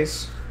 1 to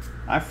base.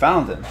 I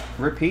found them.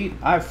 Repeat,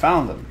 I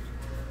found them.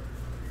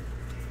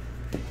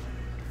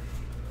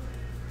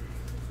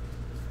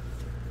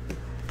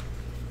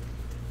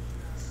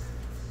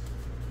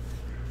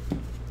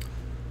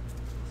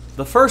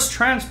 The first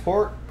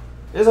transport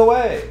is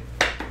away.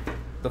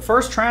 The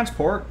first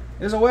transport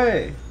is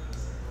away.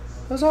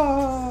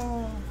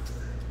 Huzzah!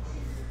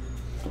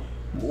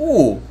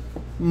 Ooh,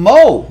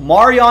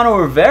 Mariano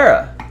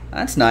Rivera.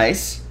 That's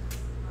nice.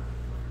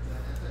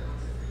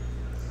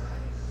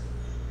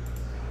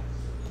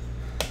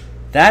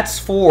 That's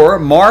for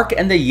Mark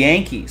and the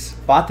Yankees.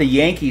 Bought the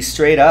Yankees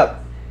straight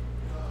up.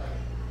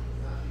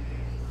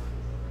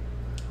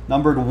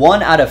 Numbered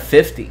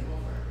 1/50.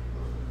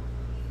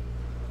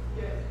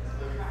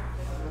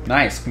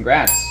 Nice,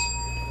 congrats.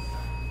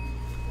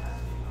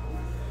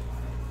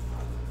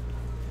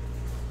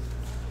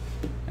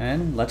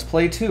 And let's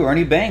play 2.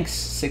 Ernie Banks,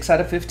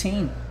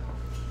 6/15.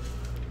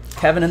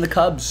 Kevin and the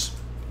Cubs.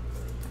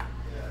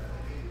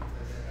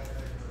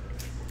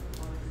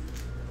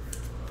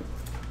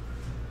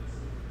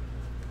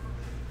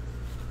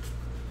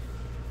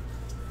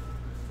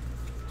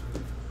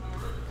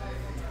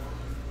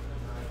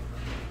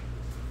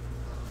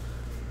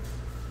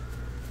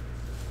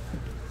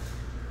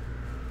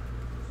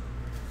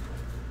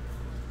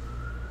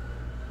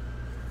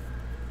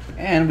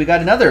 And we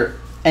got another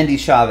Endy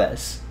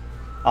Chavez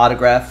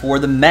autograph for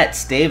the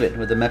Mets, David,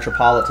 with the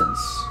Metropolitans.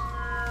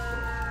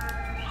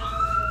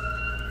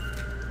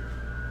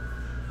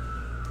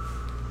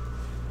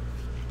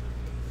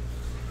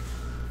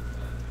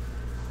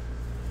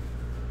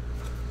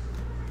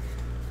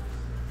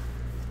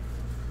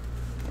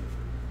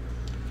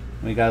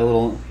 We got a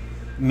little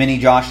mini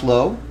Josh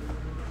Lowe.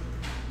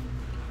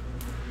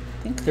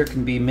 I think there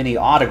can be mini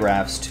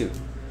autographs too.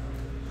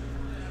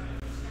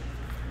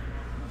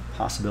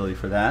 Possibility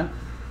for that.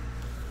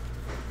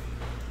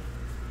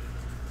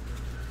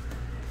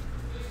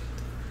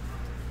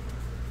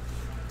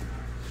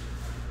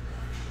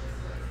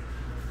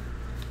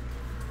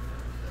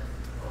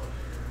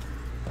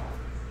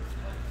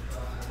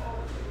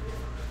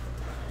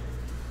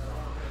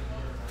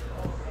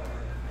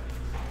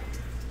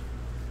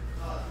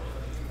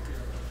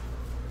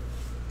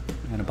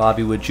 And a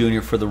Bobby Wood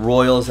Jr. for the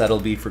Royals. That'll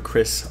be for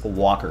Chris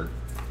Walker.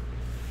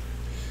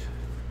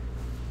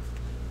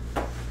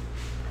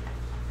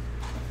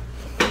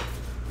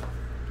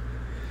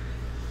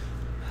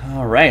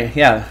 All right,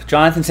 yeah.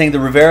 Jonathan saying the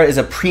Rivera is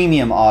a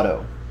premium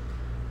auto.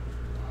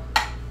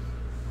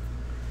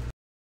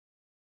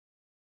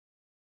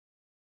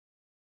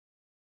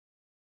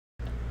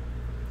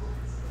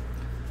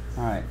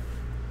 All right.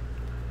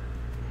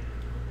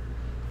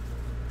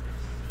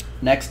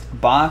 Next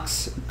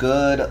box,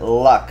 good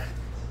luck.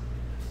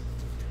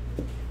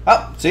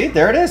 Oh, see,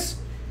 there it is.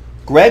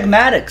 Greg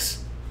Maddux.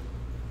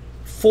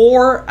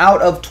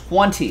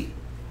 4/20.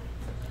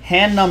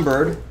 Hand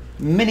numbered,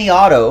 mini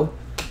auto.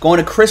 Going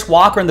to Chris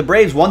Walker and the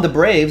Braves. Won the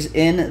Braves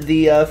in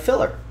the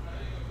filler.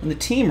 In the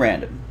team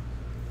random.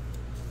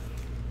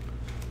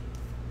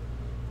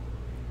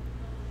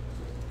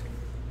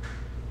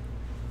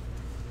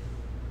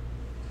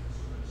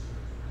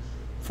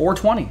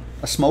 .420.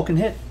 A smoking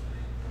hit.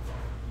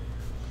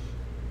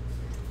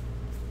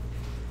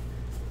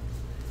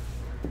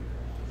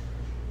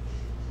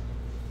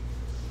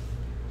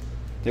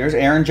 There's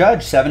Aaron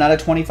Judge.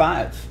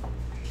 7/25.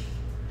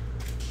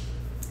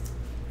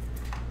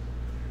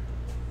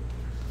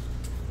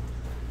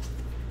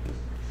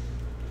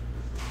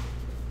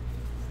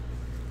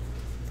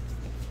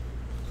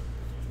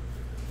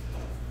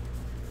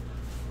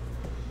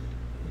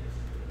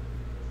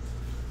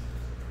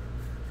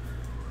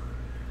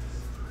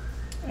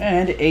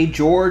 And a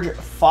George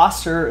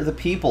Foster the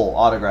People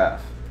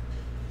autograph.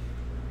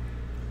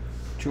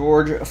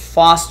 George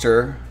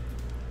Foster,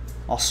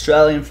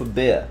 Australian for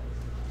beer.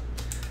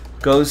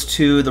 Goes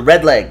to the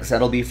Redlegs.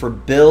 That'll be for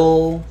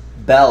Bill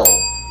Bell.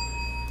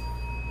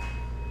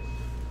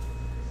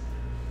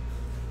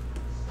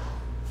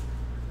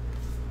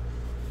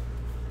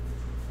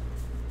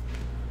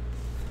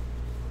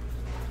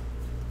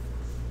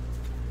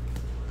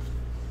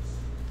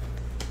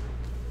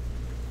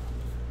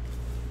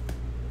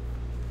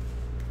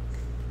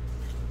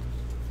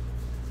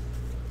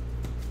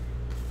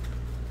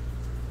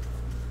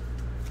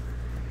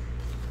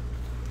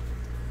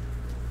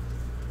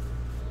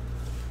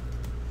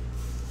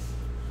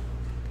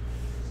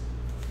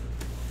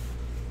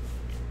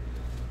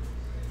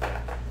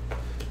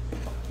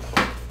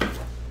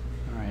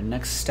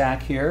 Next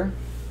stack here.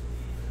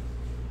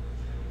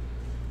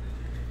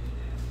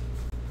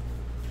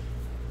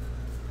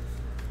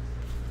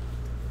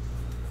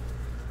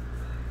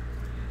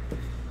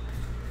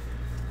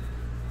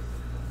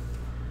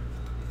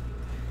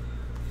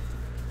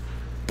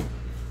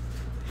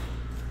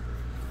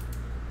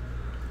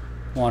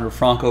 Wander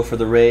Franco for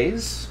the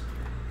Rays.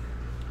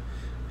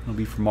 It'll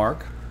be for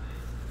Mark.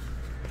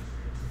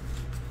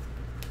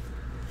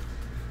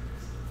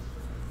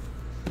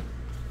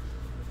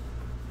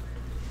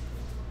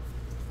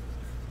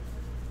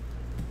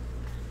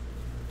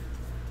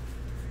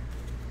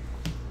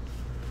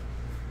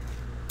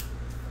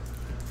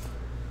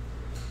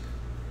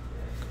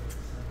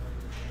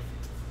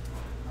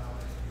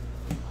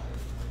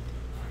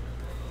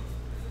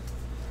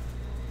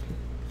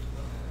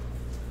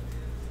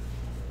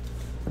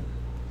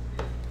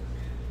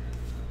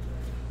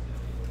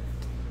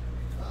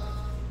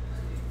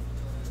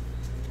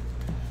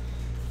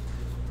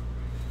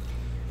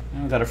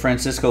 got a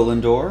Francisco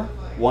Lindor,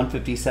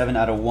 157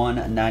 out of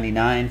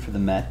 199 for the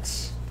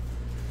Mets.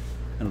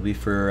 It'll be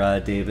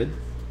for David.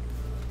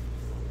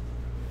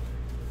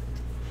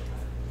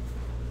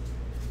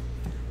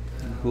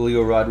 And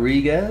Julio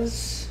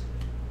Rodriguez.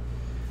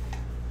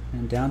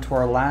 And down to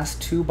our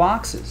last 2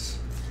 boxes.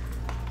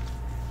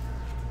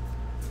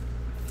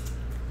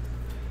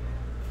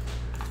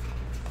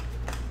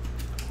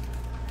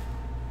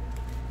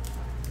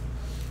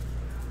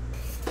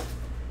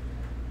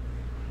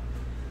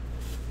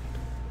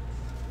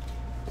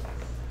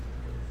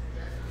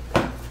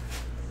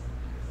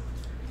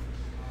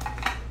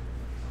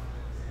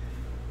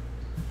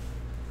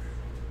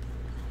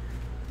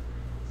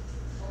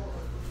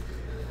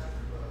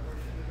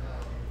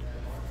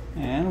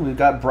 And we've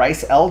got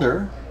Bryce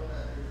Elder,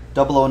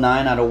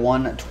 009 out of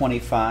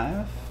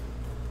 125.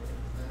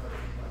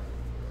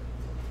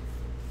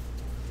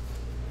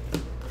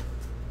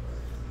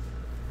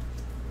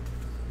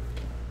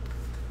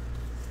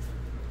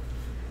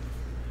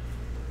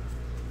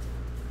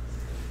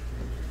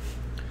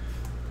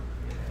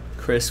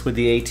 Chris with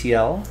the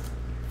ATL.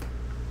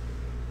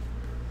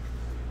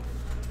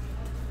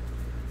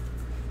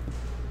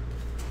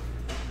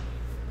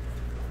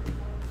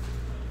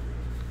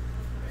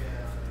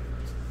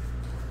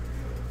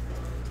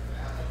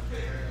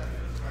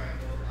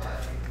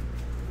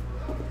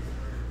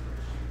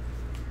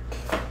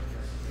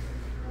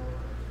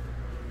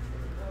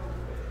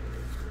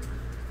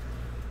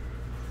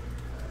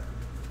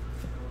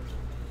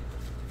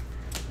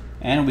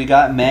 And we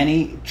got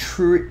Manny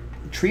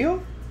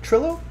Trillo?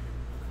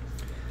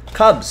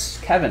 Cubs,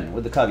 Kevin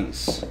with the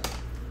Cubbies.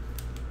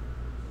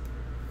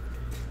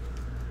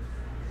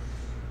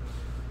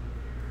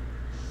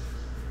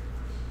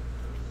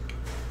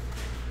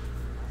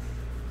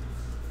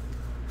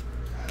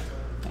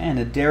 And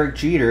a Derek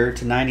Jeter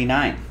to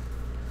 99.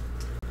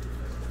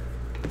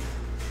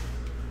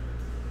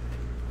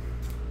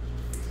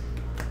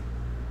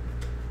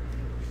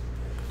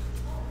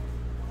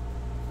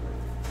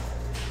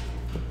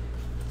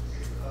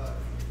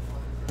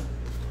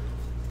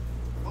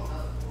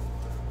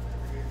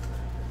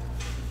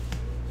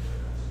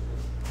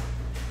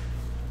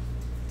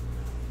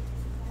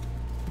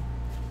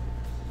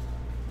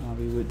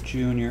 With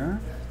Junior.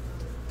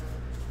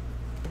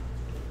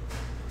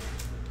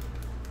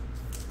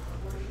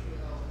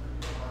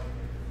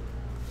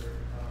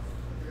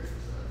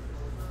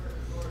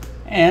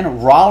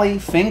 And Raleigh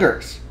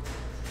Fingers.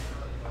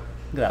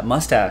 Look at that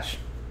mustache.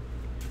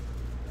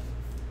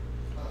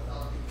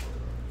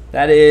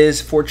 That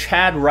is for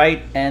Chad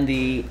Wright and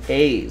the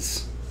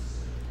A's.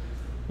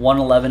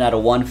 111 out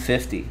of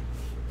 150.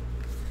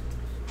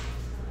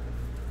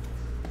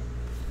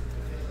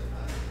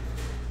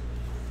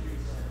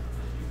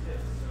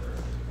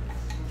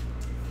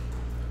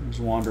 There's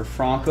Wander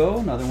Franco,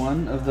 another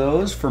one of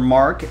those for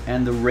Mark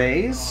and the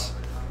Rays.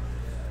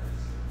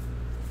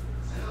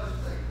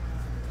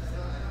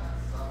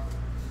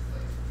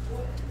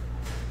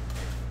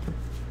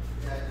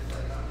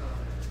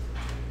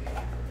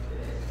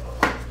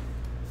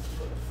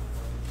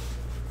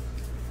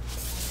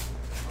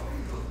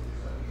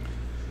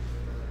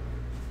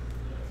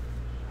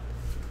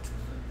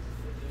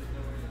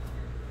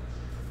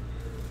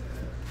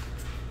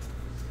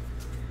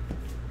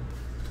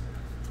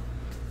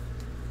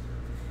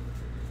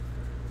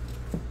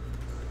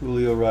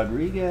 Julio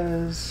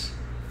Rodriguez.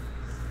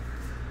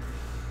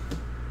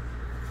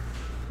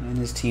 And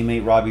his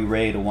teammate Robbie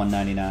Ray to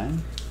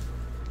 199.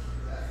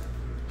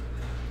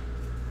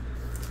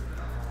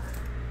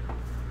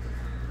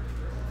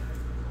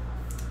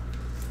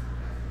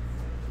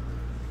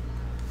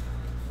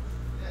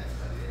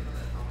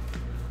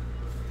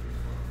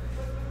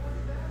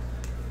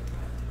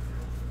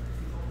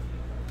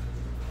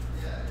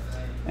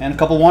 And a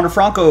couple Wander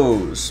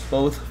Francos,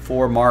 both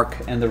for Mark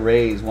and the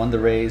Rays. One the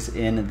Rays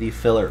in the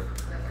filler.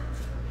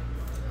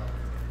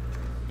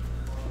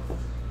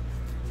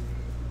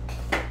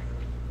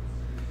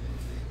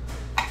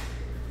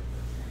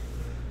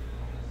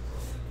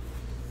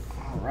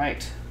 All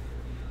right.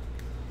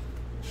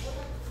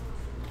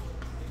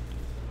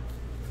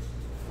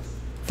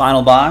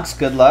 Final box,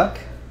 good luck.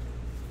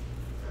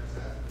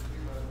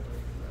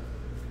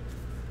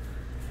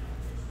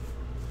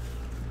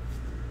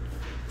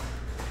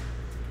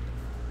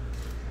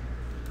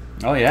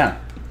 Oh yeah,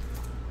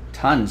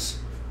 tons.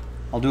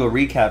 I'll do a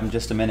recap in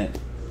just a minute.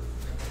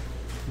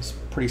 It's a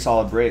pretty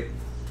solid break.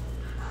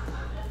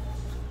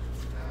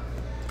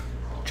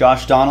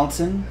 Josh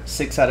Donaldson,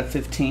 6 out of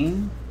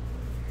 15.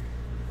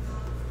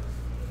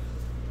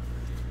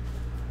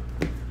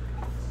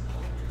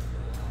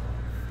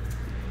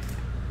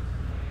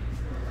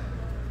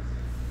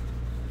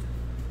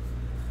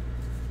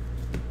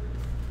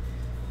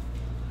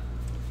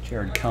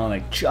 Jared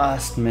Kelenic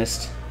just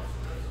missed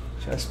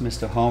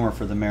a homer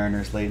for the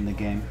Mariners late in the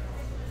game.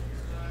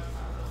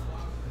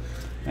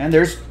 And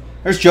there's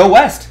Joe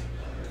West.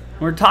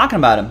 We're talking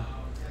about him.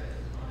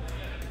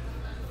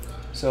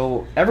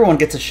 So everyone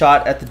gets a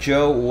shot at the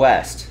Joe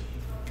West.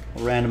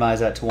 We'll randomize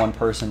that to one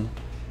person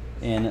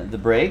in the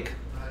break.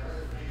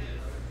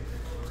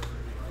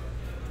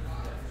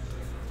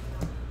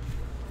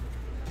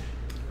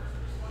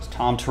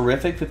 Tom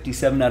Terrific,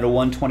 57 out of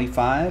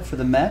 125 for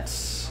the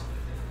Mets.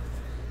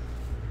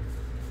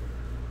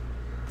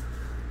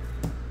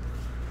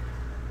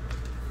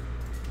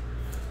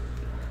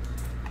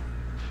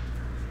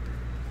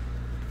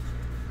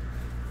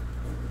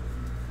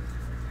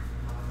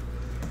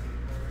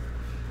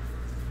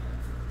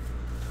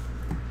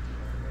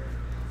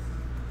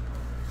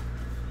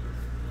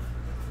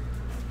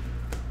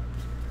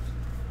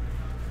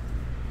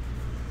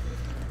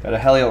 Got a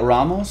Heliot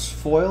Ramos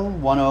foil,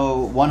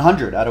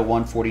 100 out of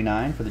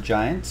 149 for the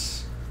Giants.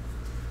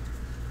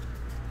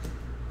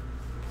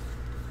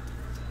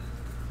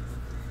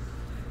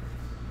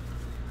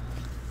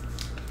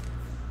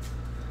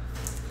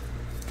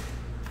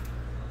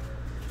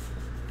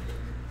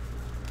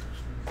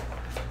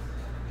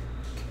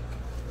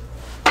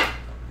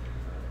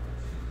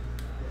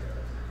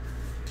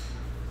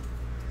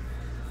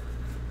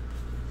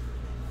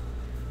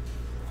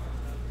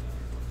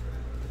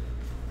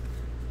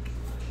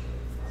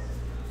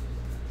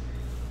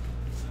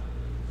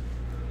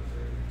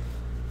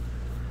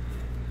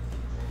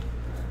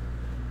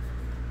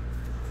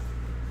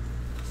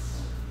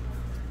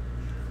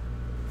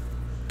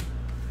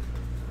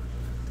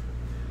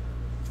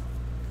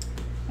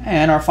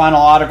 And our final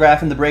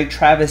autograph in the break,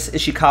 Travis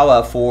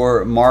Ishikawa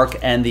for Mark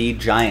and the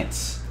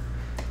Giants.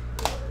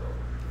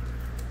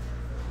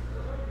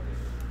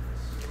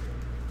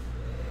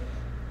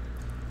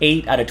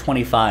 $8 out of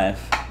 25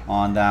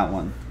 on that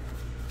one.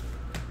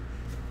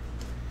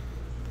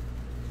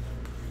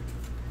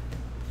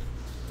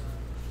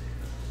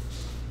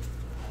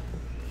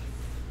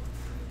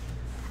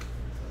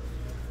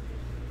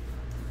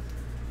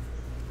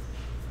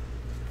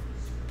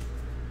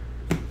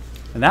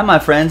 And that, my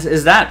friends,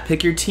 is that.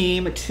 Pick your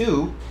team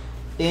 2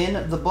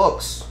 in the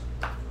books.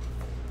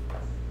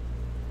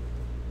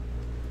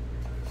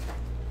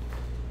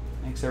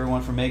 Thanks,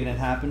 everyone, for making it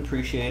happen.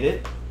 Appreciate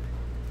it.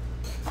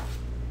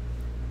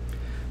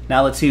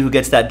 Now let's see who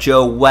gets that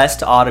Joe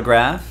West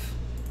autograph.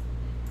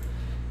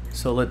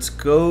 So let's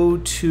go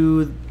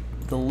to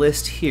the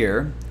list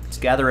here. Let's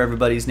gather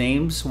everybody's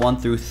names, 1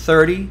 through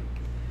 30.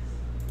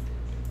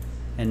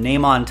 And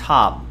name on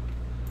top.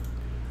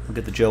 We'll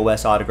get the Joe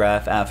West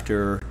autograph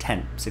after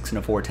 10. 6 and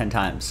a 4, 10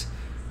 times.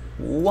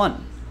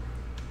 1,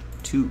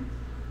 2,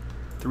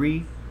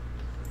 3,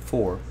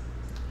 4,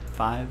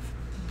 5,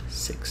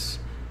 6,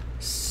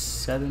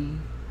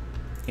 7,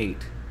 8,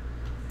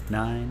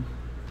 9,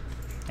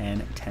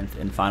 and 10th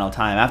and final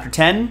time. After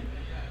 10,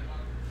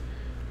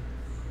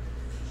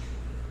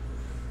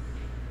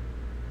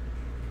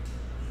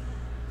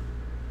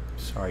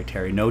 sorry,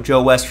 Terry, no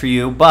Joe West for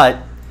you,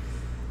 but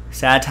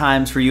sad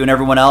times for you and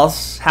everyone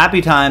else.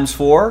 Happy times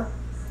for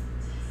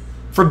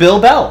Bill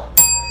Bell.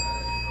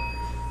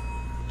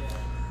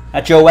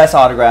 That Joe West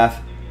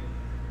autograph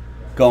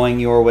going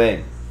your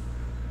way.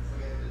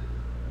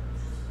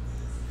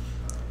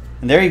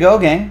 And there you go,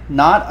 gang.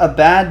 Not a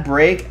bad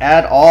break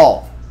at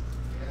all.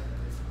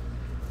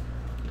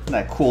 Isn't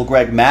that cool?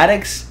 Greg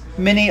Maddux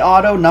mini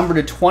auto, number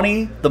to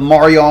 20. The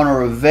Mariano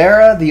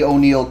Rivera, the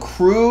O'Neal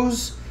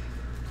Cruz.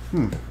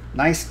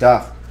 Nice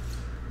stuff.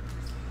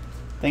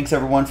 Thanks,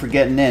 everyone, for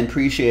getting in.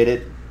 Appreciate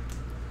it.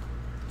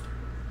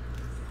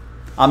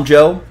 I'm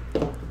Joe.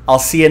 I'll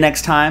see you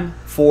next time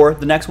for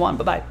the next one.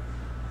 Bye-bye.